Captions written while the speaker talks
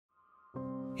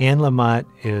Anne Lamott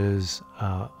is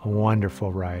a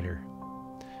wonderful writer,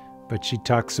 but she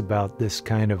talks about this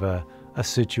kind of a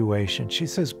situation. She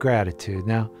says gratitude.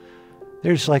 Now,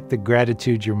 there's like the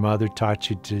gratitude your mother taught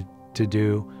you to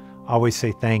do. Always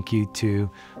say thank you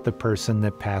to the person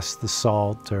that passed the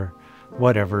salt or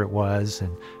whatever it was,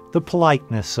 and the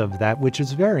politeness of that, which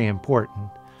is very important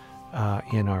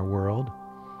in our world.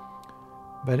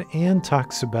 But Anne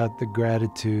talks about the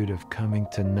gratitude of coming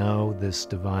to know this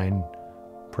divine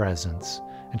presence.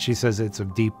 And she says it's a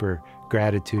deeper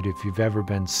gratitude if you've ever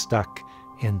been stuck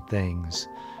in things,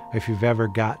 if you've ever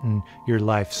gotten your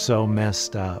life so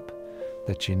messed up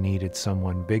that you needed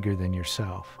someone bigger than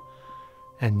yourself.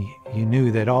 And you knew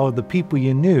that all of the people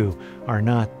you knew are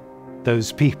not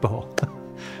those people.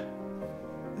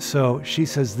 So she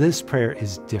says this prayer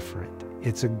is different.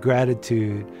 It's a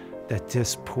gratitude that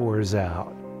just pours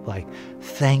out like,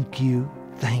 thank you,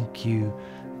 thank you,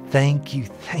 thank you,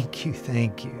 thank you,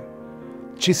 thank you.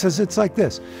 She says it's like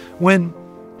this. When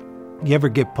you ever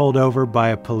get pulled over by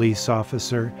a police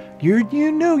officer, you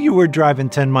knew you were driving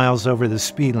 10 miles over the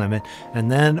speed limit,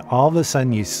 and then all of a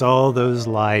sudden you saw those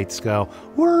lights go,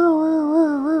 whir, whir,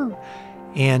 whir, whir,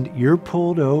 and you're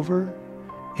pulled over,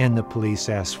 and the police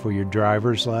ask for your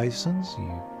driver's license.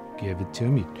 You give it to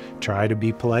him. You try to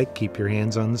be polite, keep your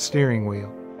hands on the steering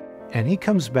wheel. And he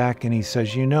comes back and he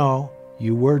says, you know,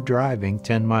 you were driving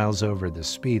 10 miles over the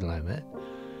speed limit,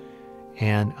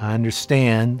 and I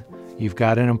understand you've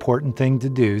got an important thing to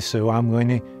do, so I'm going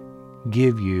to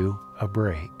give you a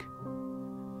break.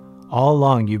 All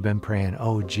along you've been praying,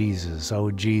 oh Jesus, oh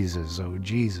Jesus, oh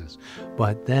Jesus.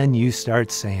 But then you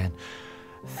start saying,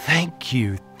 thank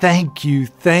you, thank you,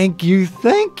 thank you,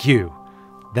 thank you.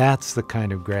 That's the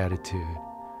kind of gratitude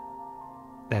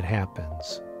that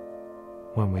happens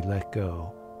when we let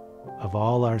go of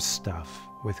all our stuff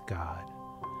with God.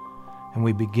 And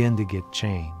we begin to get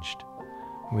changed.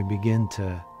 We begin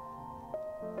to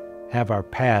have our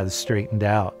paths straightened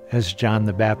out, as John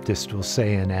the Baptist will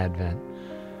say in Advent.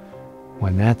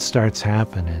 When that starts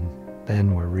happening,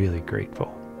 then we're really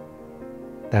grateful.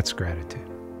 That's gratitude.